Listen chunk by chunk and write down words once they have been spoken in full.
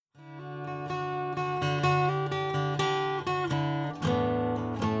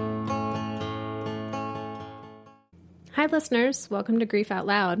Hi, listeners. Welcome to Grief Out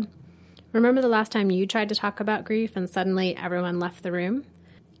Loud. Remember the last time you tried to talk about grief and suddenly everyone left the room?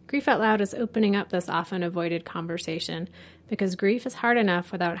 Grief Out Loud is opening up this often avoided conversation because grief is hard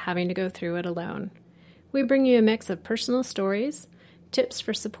enough without having to go through it alone. We bring you a mix of personal stories, tips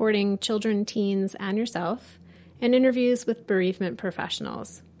for supporting children, teens, and yourself, and interviews with bereavement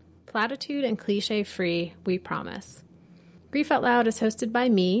professionals. Platitude and cliche-free, we promise. Grief Out Loud is hosted by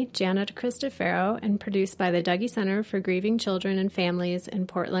me, Janet Cristofaro, and produced by the Dougy Center for Grieving Children and Families in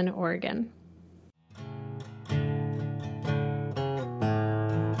Portland, Oregon.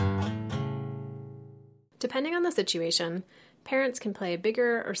 Depending on the situation, parents can play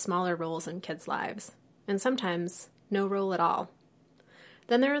bigger or smaller roles in kids' lives, and sometimes no role at all.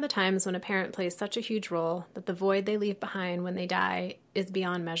 Then there are the times when a parent plays such a huge role that the void they leave behind when they die is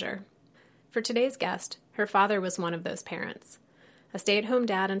beyond measure. For today's guest, her father was one of those parents. A stay-at-home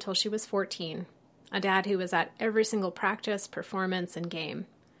dad until she was 14. A dad who was at every single practice, performance, and game.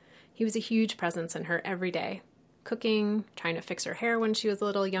 He was a huge presence in her every day. Cooking, trying to fix her hair when she was a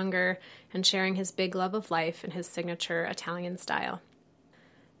little younger, and sharing his big love of life in his signature Italian style.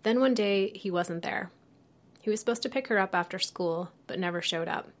 Then one day, he wasn't there. He was supposed to pick her up after school, but never showed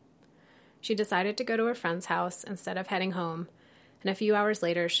up. She decided to go to a friend's house instead of heading home, and a few hours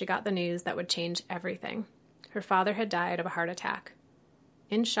later, she got the news that would change everything. Her father had died of a heart attack.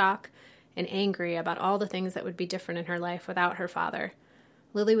 In shock and angry about all the things that would be different in her life without her father,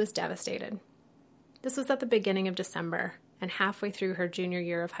 Lily was devastated. This was at the beginning of December and halfway through her junior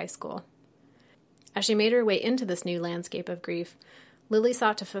year of high school. As she made her way into this new landscape of grief, Lily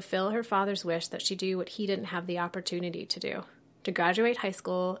sought to fulfill her father's wish that she do what he didn't have the opportunity to do, to graduate high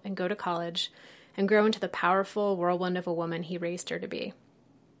school and go to college and grow into the powerful whirlwind of a woman he raised her to be.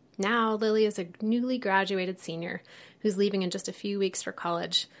 Now, Lily is a newly graduated senior who's leaving in just a few weeks for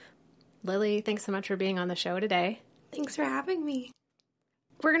college. Lily, thanks so much for being on the show today. Thanks for having me.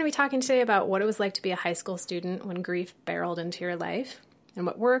 We're going to be talking today about what it was like to be a high school student when grief barreled into your life, and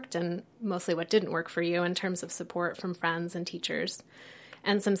what worked and mostly what didn't work for you in terms of support from friends and teachers,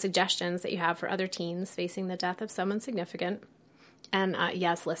 and some suggestions that you have for other teens facing the death of someone significant. And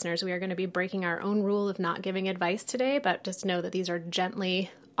yes, listeners, we are going to be breaking our own rule of not giving advice today, but just know that these are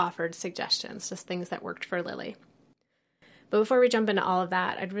gently offered suggestions, just things that worked for Lily. But before we jump into all of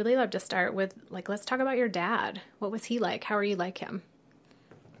that, I'd really love to start with, let's talk about your dad. What was he like? How are you like him?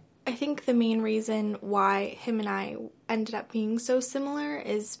 I think the main reason why him and I ended up being so similar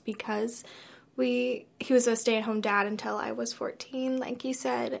is because he was a stay-at-home dad until I was 14, like you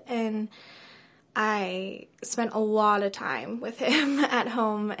said, and I spent a lot of time with him at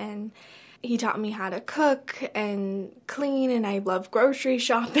home, and he taught me how to cook and clean, and I love grocery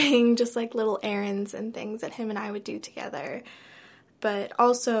shopping, just like little errands and things that him and I would do together. But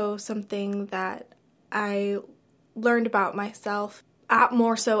also something that I learned about myself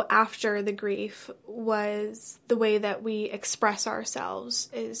more so after the grief was the way that we express ourselves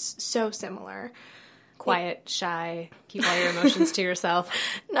is so similar. Quiet, shy, keep all your emotions to yourself.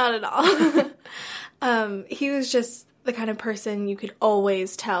 Not at all. He was just the kind of person you could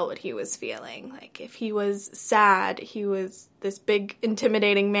always tell what he was feeling. Like, if he was sad, he was this big,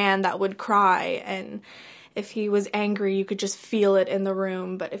 intimidating man that would cry, and if he was angry, you could just feel it in the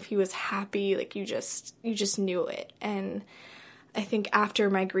room, but if he was happy, you just knew it. And I think after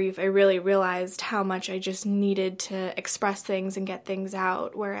my grief, I really realized how much I just needed to express things and get things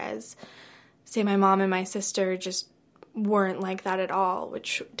out, whereas, say, my mom and my sister just weren't like that at all,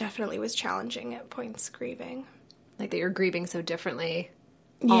 which definitely was challenging at points grieving. Like that you're grieving so differently,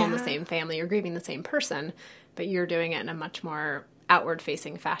 all in the same family. You're grieving the same person, but you're doing it in a much more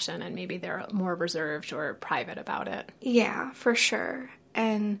outward-facing fashion, and maybe they're more reserved or private about it. Yeah, for sure.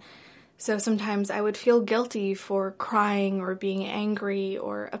 And so sometimes I would feel guilty for crying or being angry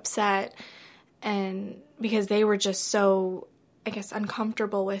or upset, and because they were just so, I guess,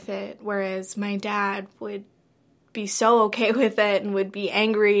 uncomfortable with it, whereas my dad would be so okay with it and would be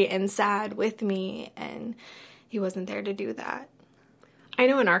angry and sad with me, and he wasn't there to do that. I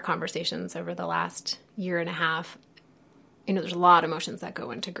know in our conversations over the last year and a half, there's a lot of emotions that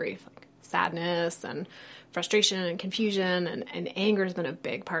go into grief, like sadness and frustration and confusion, and anger has been a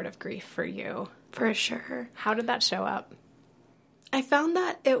big part of grief for you. For sure. How did that show up? I found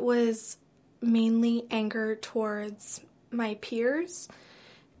that it was mainly anger towards my peers.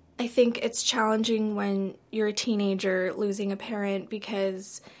 I think it's challenging when you're a teenager losing a parent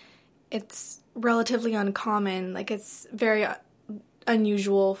because it's relatively uncommon. It's very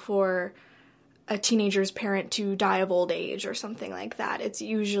unusual for a teenager's parent to die of old age or something like that. It's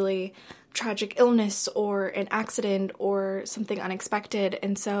usually tragic illness or an accident or something unexpected.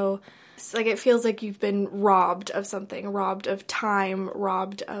 And so Like, it feels like you've been robbed of something, robbed of time,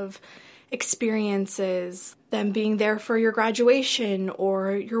 robbed of experiences, them being there for your graduation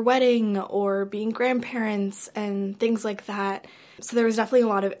or your wedding or being grandparents and things like that. So there was definitely a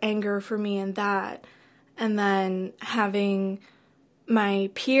lot of anger for me in that. And then having my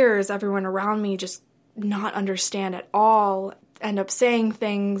peers, everyone around me, just not understand at all, end up saying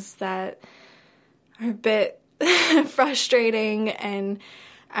things that are a bit frustrating. And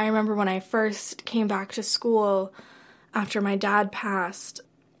I remember when I first came back to school after my dad passed,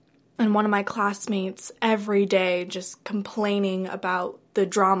 and one of my classmates every day just complaining about the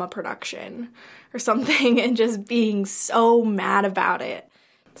drama production or something and just being so mad about it.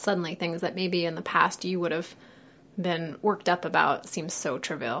 Suddenly things that maybe in the past you would have been worked up about seems so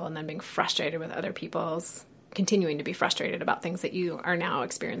trivial, and then being frustrated with other people's, continuing to be frustrated about things that you are now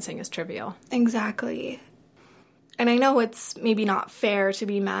experiencing as trivial. Exactly. And I know it's maybe not fair to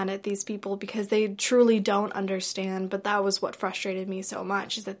be mad at these people because they truly don't understand, but that was what frustrated me so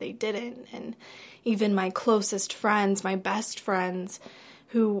much, is that they didn't. And even my closest friends, my best friends,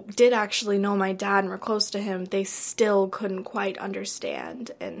 who did actually know my dad and were close to him, they still couldn't quite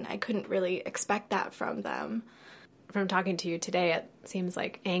understand, and I couldn't really expect that from them. From talking to you today, it seems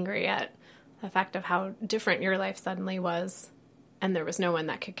like angry at the fact of how different your life suddenly was, and there was no one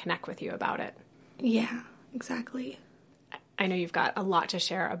that could connect with you about it. Yeah, exactly. I know you've got a lot to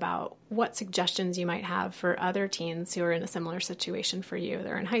share about what suggestions you might have for other teens who are in a similar situation for you.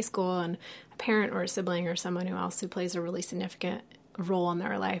 They're in high school and a parent or a sibling or someone else who plays a really significant role in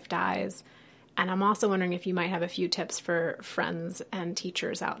their life dies. And I'm also wondering if you might have a few tips for friends and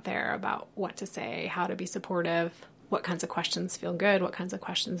teachers out there about what to say, how to be supportive, what kinds of questions feel good, what kinds of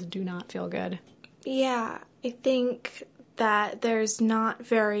questions do not feel good. Yeah, I think that there's not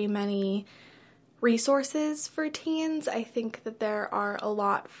very many resources for teens. I think that there are a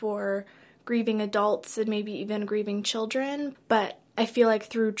lot for grieving adults and maybe even grieving children, but I feel like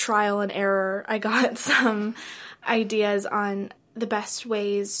through trial and error, I got some ideas on the best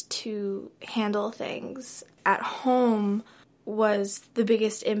ways to handle things. At home was the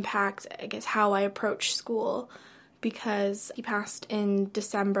biggest impact, I guess, how I approach school, because he passed in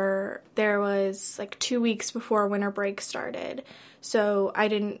December. There was like 2 weeks before winter break started. So I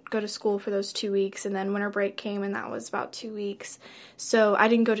didn't go to school for those 2 weeks, and then winter break came, and that was about 2 weeks. So I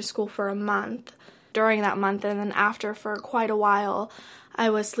didn't go to school for a month. During that month, and then after, for quite a while, I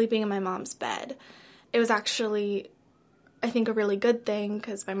was sleeping in my mom's bed. It was actually, I think, a really good thing,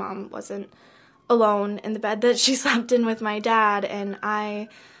 because my mom wasn't alone in the bed that she slept in with my dad, and I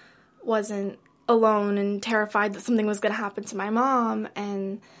wasn't alone and terrified that something was going to happen to my mom,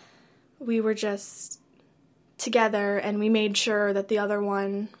 and we were just together, and we made sure that the other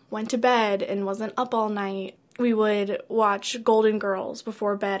one went to bed and wasn't up all night. We would watch Golden Girls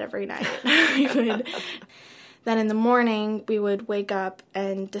before bed every night. Then in the morning, we would wake up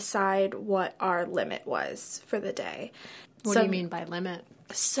and decide what our limit was for the day. What do you mean by limit?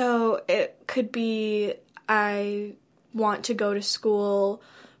 So it could be, I want to go to school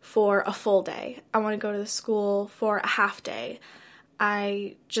for a full day. I want to go to the school for a half day.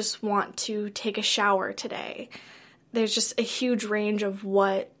 I just want to take a shower today. There's just a huge range of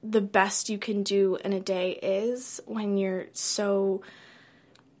what the best you can do in a day is when you're so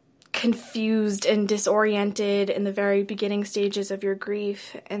confused and disoriented in the very beginning stages of your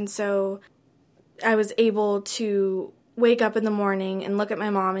grief. And so I was able to wake up in the morning and look at my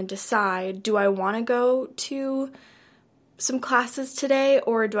mom and decide, do I want to go to some classes today,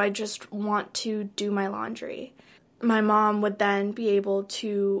 or do I just want to do my laundry? My mom would then be able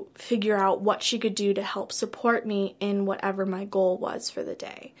to figure out what she could do to help support me in whatever my goal was for the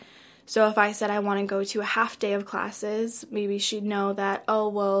day. So if I said I want to go to a half day of classes, maybe she'd know that, oh,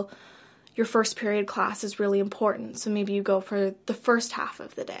 well, your first period class is really important, so maybe you go for the first half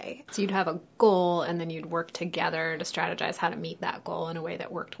of the day. So you'd have a goal, and then you'd work together to strategize how to meet that goal in a way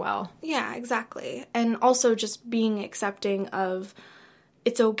that worked well. Yeah, exactly. And also just being accepting of,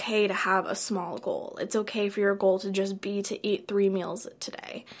 it's okay to have a small goal. It's okay for your goal to just be to eat 3 meals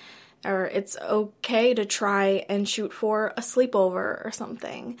today. Or it's okay to try and shoot for a sleepover or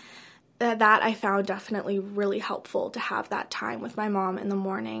something. That I found definitely really helpful, to have that time with my mom in the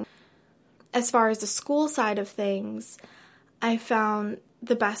morning. As far as the school side of things, I found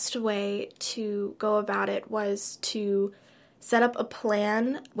the best way to go about it was to set up a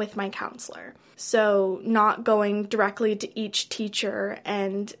plan with my counselor. So not going directly to each teacher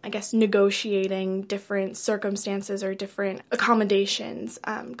and, I guess, negotiating different circumstances or different accommodations,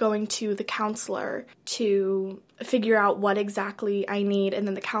 going to the counselor to figure out what exactly I need, and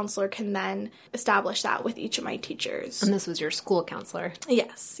then the counselor can then establish that with each of my teachers. And this was your school counselor?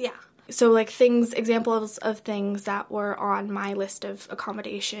 Yes, yeah. So, like, examples of things that were on my list of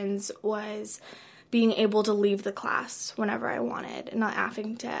accommodations was being able to leave the class whenever I wanted and not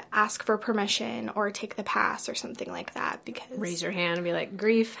having to ask for permission or take the pass or something like that. Because raise your hand and be like,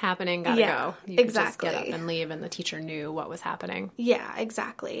 grief happening, gotta go. You exactly. could just get up and leave, and the teacher knew what was happening. Yeah,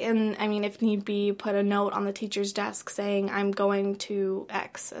 exactly. And I mean, if need be, put a note on the teacher's desk saying, I'm going to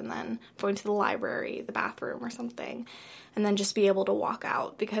X, and then going to the library, the bathroom or something, and then just be able to walk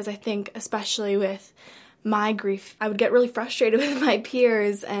out. Because I think, especially with my grief, I would get really frustrated with my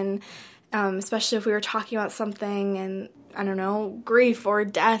peers, and especially if we were talking about something and, I don't know, grief or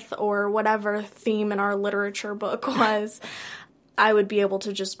death or whatever theme in our literature book was, I would be able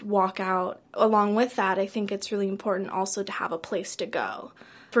to just walk out. Along with that, I think it's really important also to have a place to go.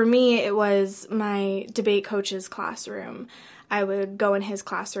 For me, it was my debate coach's classroom. I would go in his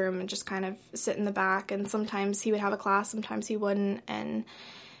classroom and just kind of sit in the back, and sometimes he would have a class, sometimes he wouldn't, and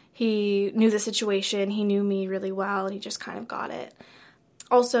he knew the situation, he knew me really well, and he just kind of got it.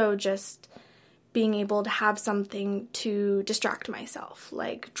 Also, just being able to have something to distract myself,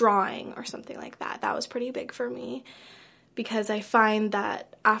 like drawing or something like that. That was pretty big for me, because I find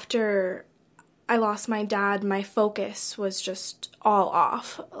that after I lost my dad, my focus was just all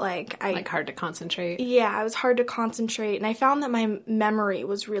off. Like hard to concentrate. Yeah, it was hard to concentrate, and I found that my memory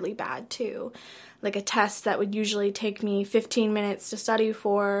was really bad too. Like a test that would usually take me 15 minutes to study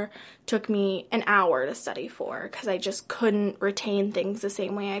for took me an hour to study for, because I just couldn't retain things the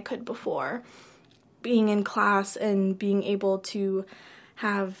same way I could before. Being in class and being able to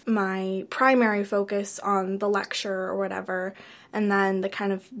have my primary focus on the lecture or whatever, and then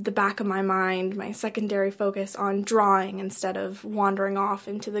the back of my mind, my secondary focus on drawing instead of wandering off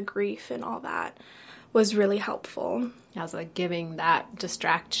into the grief and all that, was really helpful. Yeah, it's like giving that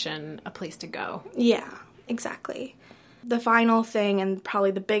distraction a place to go. Yeah, exactly. The final thing, and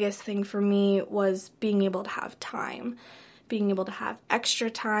probably the biggest thing for me, was being able to have time. Being able to have extra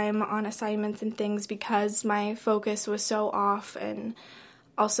time on assignments and things, because my focus was so off, and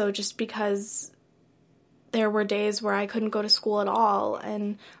also just because there were days where I couldn't go to school at all,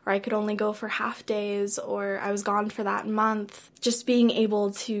 or I could only go for half days, or I was gone for that month. Just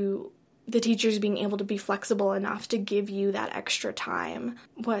the teachers being able to be flexible enough to give you that extra time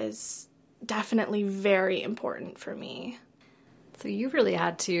was definitely very important for me. So you really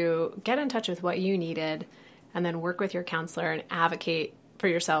had to get in touch with what you needed and then work with your counselor and advocate for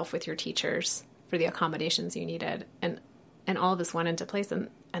yourself with your teachers for the accommodations you needed. And all this went into place, and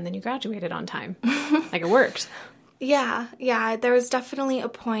then you graduated on time. Like, it worked. Yeah, there was definitely a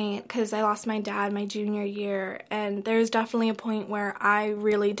point, because I lost my dad my junior year, and there was definitely a point where I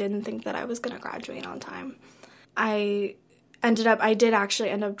really didn't think that I was going to graduate on time. I did actually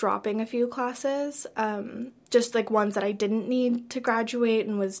end up dropping a few classes, just like ones that I didn't need to graduate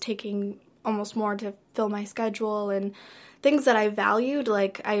and was taking almost more to fill my schedule, and things that I valued,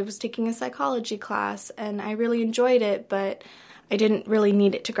 like I was taking a psychology class and I really enjoyed it, but I didn't really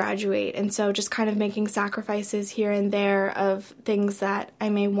need it to graduate. And so just kind of making sacrifices here and there of things that I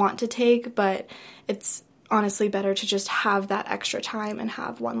may want to take, but it's honestly better to just have that extra time and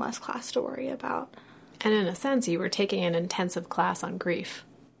have one less class to worry about. And in a sense, you were taking an intensive class on grief.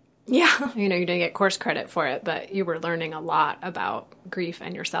 Yeah. You didn't get course credit for it, but you were learning a lot about grief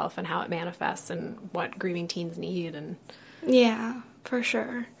and yourself and how it manifests and what grieving teens need. And yeah, for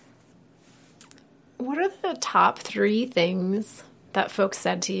sure. What are the top 3 things that folks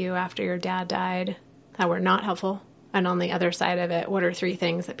said to you after your dad died that were not helpful? And on the other side of it, what are 3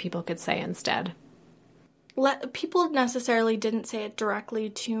 things that people could say instead? People necessarily didn't say it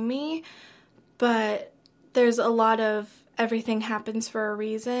directly to me, but there's a lot of everything happens for a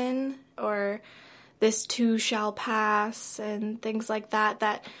reason, or this too shall pass, and things like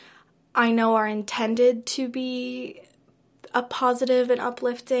that I know are intended to be a positive and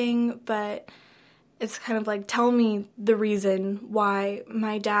uplifting, but it's kind of like, tell me the reason why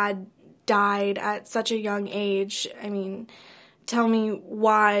my dad died at such a young age. I mean, tell me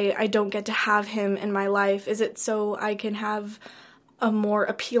why I don't get to have him in my life. Is it so I can have a more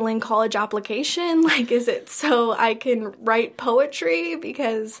appealing college application? Like, is it so I can write poetry?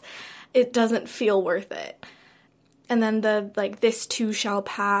 Because it doesn't feel worth it. And then this too shall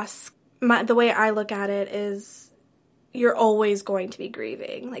pass. The way I look at it is, you're always going to be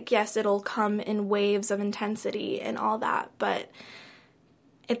grieving. Like, yes, it'll come in waves of intensity and all that, but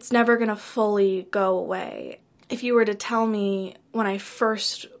it's never going to fully go away. If you were to tell me when I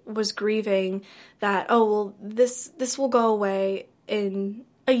first was grieving that, oh, well, this will go away in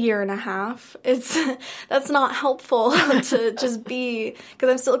a year and a half. That's not helpful to just be, because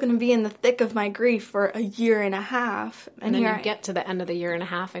I'm still going to be in the thick of my grief for a year and a half. And then you get to the end of the year and a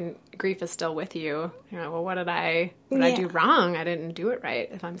half and grief is still with you. You're like, well, what did I do wrong? I didn't do it right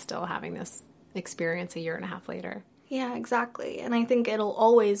if I'm still having this experience a year and a half later. Yeah, exactly. And I think it'll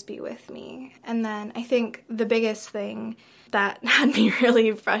always be with me. And then I think the biggest thing that had me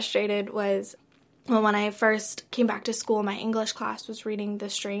really frustrated was, well, when I first came back to school, my English class was reading The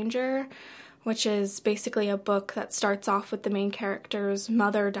Stranger, which is basically a book that starts off with the main character's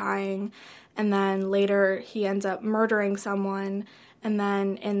mother dying, and then later he ends up murdering someone, and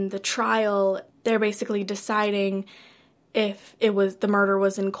then in the trial, they're basically deciding if the murder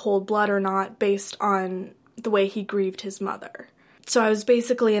was in cold blood or not based on the way he grieved his mother. So I was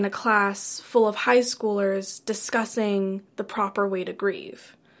basically in a class full of high schoolers discussing the proper way to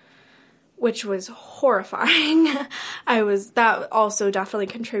grieve, which was horrifying. That also definitely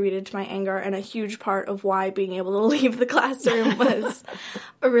contributed to my anger, and a huge part of why being able to leave the classroom was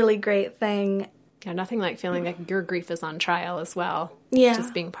a really great thing. Yeah, nothing like feeling like your grief is on trial as well. Yeah.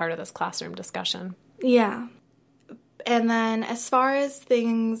 Just being part of this classroom discussion. Yeah. And then as far as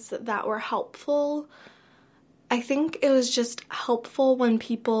things that were helpful, I think it was just helpful when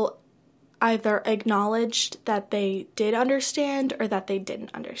people either acknowledged that they did understand or that they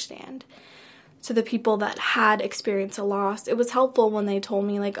didn't understand. So the people that had experienced a loss, it was helpful when they told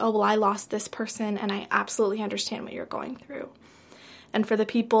me, like, oh, well, I lost this person and I absolutely understand what you're going through. And for the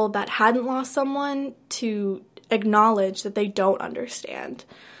people that hadn't lost someone, to acknowledge that they don't understand.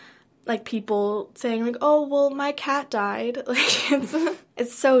 Like people saying, like, oh, well, my cat died. Like,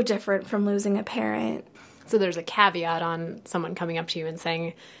 it's so different from losing a parent. So there's a caveat on someone coming up to you and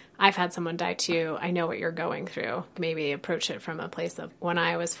saying, I've had someone die too. I know what you're going through. Maybe approach it from a place of, when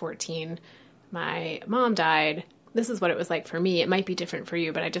I was 14, my mom died. This is what it was like for me. It might be different for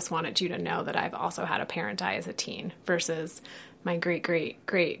you, but I just wanted you to know that I've also had a parent die as a teen versus my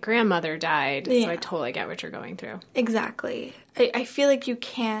great-great-great-grandmother died. Yeah. So I totally get what you're going through. Exactly. I feel like you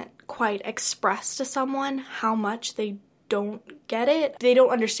can't quite express to someone how much they don't get it. They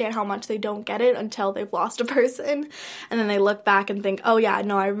don't understand how much they don't get it until they've lost a person. And then they look back and think, oh yeah,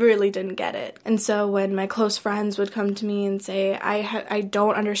 no, I really didn't get it. And so when my close friends would come to me and say, I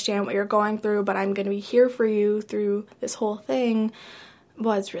don't understand what you're going through, but I'm going to be here for you through this whole thing,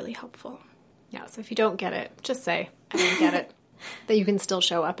 was really helpful. Yeah, so if you don't get it, just say, I don't get it. That you can still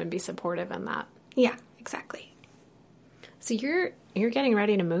show up and be supportive in that. Yeah, exactly. So you're getting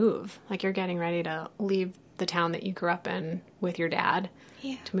ready to move. Like you're getting ready to leave the town that you grew up in with your dad,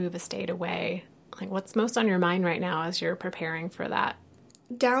 to move a state away. Like what's most on your mind right now as you're preparing for that?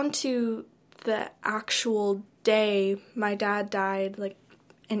 Down to the actual day my dad died, like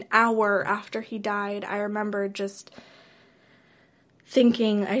an hour after he died, I remember just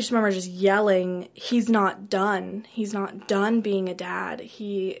yelling, he's not done. He's not done being a dad.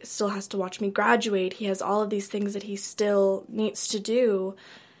 He still has to watch me graduate. He has all of these things that he still needs to do.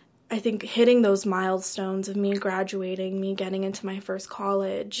 I think hitting those milestones of me graduating, me getting into my first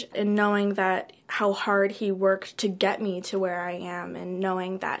college, and knowing that how hard he worked to get me to where I am, and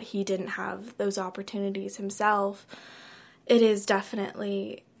knowing that he didn't have those opportunities himself, it is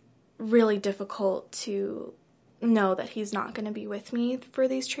definitely really difficult to know that he's not going to be with me for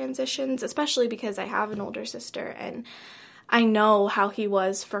these transitions, especially because I have an older sister, and I know how he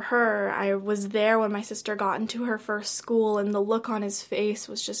was for her. I was there when my sister got into her first school, and the look on his face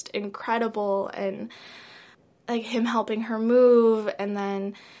was just incredible, and like him helping her move and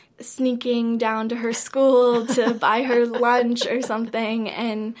then sneaking down to her school to buy her lunch or something,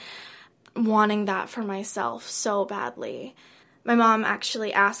 and wanting that for myself so badly. My mom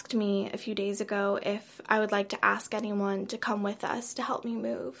actually asked me a few days ago if I would like to ask anyone to come with us to help me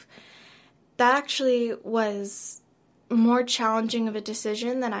move. That actually was more challenging of a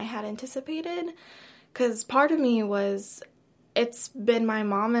decision than I had anticipated, because part of me was, it's been my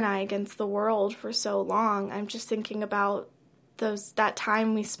mom and I against the world for so long. I'm just thinking about that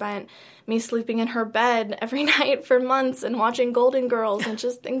time we spent, me sleeping in her bed every night for months and watching Golden Girls, and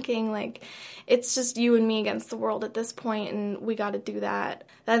just thinking, like, it's just you and me against the world at this point, and we got to do that.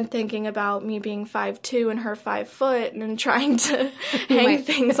 Then thinking about me being 5'2" and her 5 foot, and trying to hang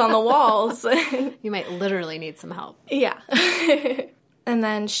things on the walls. You might literally need some help. Yeah. And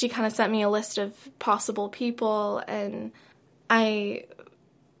then she kind of sent me a list of possible people, and I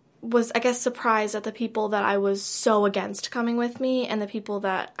was, I guess, surprised at the people that I was so against coming with me and the people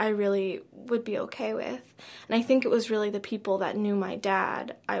that I really would be okay with. And I think it was really the people that knew my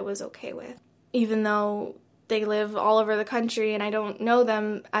dad I was okay with. Even though they live all over the country and I don't know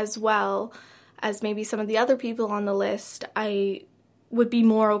them as well as maybe some of the other people on the list, I would be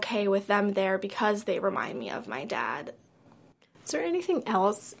more okay with them there because they remind me of my dad. Is there anything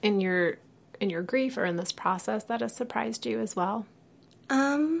else in your grief or in this process that has surprised you as well?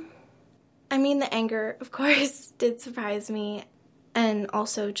 I mean, the anger, of course, did surprise me, and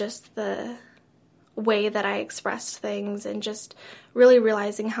also just the way that I expressed things and just really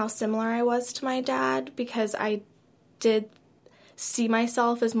realizing how similar I was to my dad, because I did see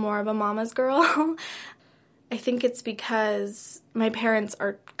myself as more of a mama's girl. I think it's because my parents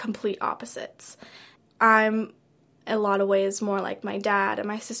are complete opposites. I'm a lot of ways more like my dad, and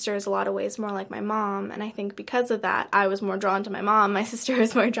my sister is a lot of ways more like my mom, and I think because of that, I was more drawn to my mom. My sister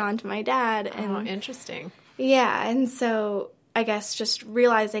was more drawn to my dad. And, oh, interesting. Yeah, and so I guess just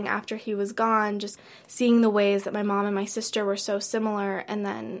realizing after he was gone, just seeing the ways that my mom and my sister were so similar, and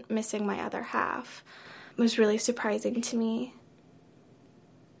then missing my other half was really surprising to me.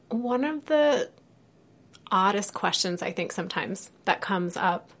 One of the oddest questions I think sometimes that comes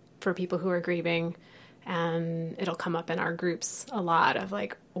up for people who are grieving, and it'll come up in our groups a lot, of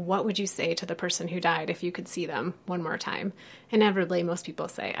like, what would you say to the person who died if you could see them one more time? Inevitably, most people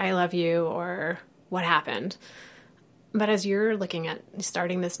say, I love you, or what happened? But as you're looking at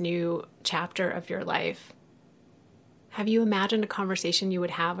starting this new chapter of your life, have you imagined a conversation you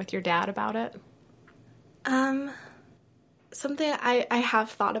would have with your dad about it? Something I have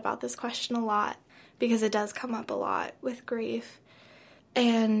thought about this question a lot, because it does come up a lot with grief.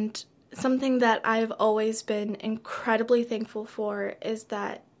 And something that I've always been incredibly thankful for is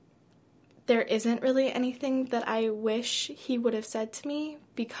that there isn't really anything that I wish he would have said to me,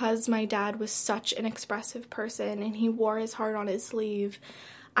 because my dad was such an expressive person and he wore his heart on his sleeve.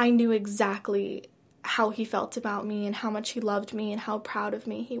 I knew exactly how he felt about me and how much he loved me and how proud of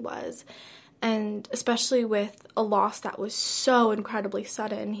me he was. And especially with a loss that was so incredibly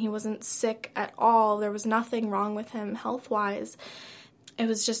sudden. He wasn't sick at all. There was nothing wrong with him health-wise. It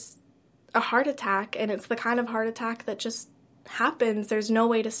was just a heart attack, and it's the kind of heart attack that just happens. There's no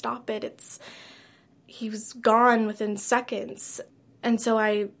way to stop it. He was gone within seconds. And so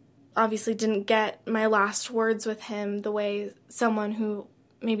I obviously didn't get my last words with him the way someone who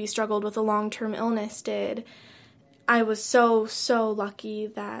maybe struggled with a long-term illness did. I was so, so lucky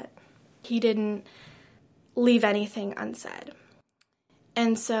that he didn't leave anything unsaid.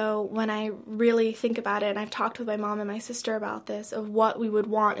 And so when I really think about it, and I've talked with my mom and my sister about this, of what we would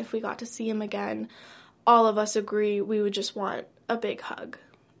want if we got to see him again, all of us agree we would just want a big hug.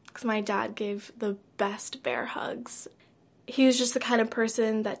 Because my dad gave the best bear hugs. He was just the kind of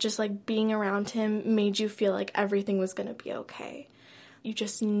person that just like being around him made you feel like everything was going to be okay. You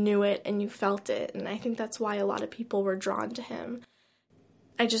just knew it and you felt it, and I think that's why a lot of people were drawn to him.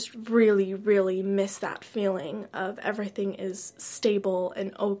 I just really, really miss that feeling of everything is stable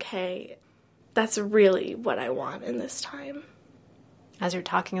and okay. That's really what I want in this time. As you're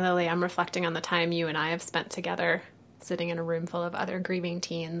talking, Lily, I'm reflecting on the time you and I have spent together, sitting in a room full of other grieving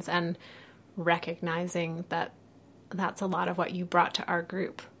teens, and recognizing that that's a lot of what you brought to our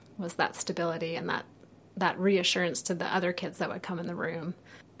group, was that stability and that reassurance to the other kids that would come in the room.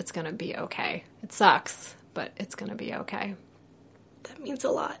 It's going to be okay. It sucks, but it's going to be okay. That means a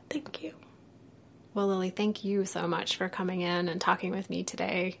lot. Thank you. Well, Lily, thank you so much for coming in and talking with me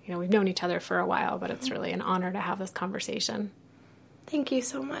today. You know, we've known each other for a while, but it's really an honor to have this conversation. Thank you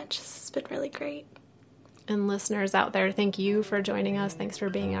so much. This has been really great. And listeners out there, thank you for joining us. Thanks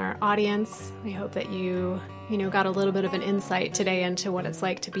for being our audience. We hope that you got a little bit of an insight today into what it's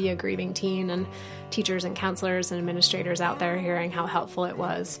like to be a grieving teen, and teachers and counselors and administrators out there hearing how helpful it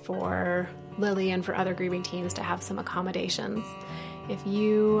was for Lily and for other grieving teens to have some accommodations. If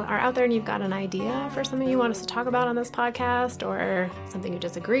you are out there and you've got an idea for something you want us to talk about on this podcast, or something you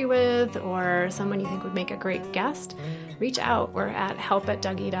disagree with, or someone you think would make a great guest, reach out. We're at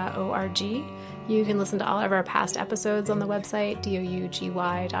help@dougy.org. You can listen to all of our past episodes on the website,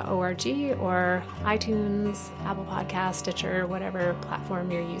 dougy.org, or iTunes, Apple Podcasts, Stitcher, whatever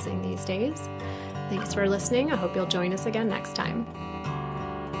platform you're using these days. Thanks for listening. I hope you'll join us again next time.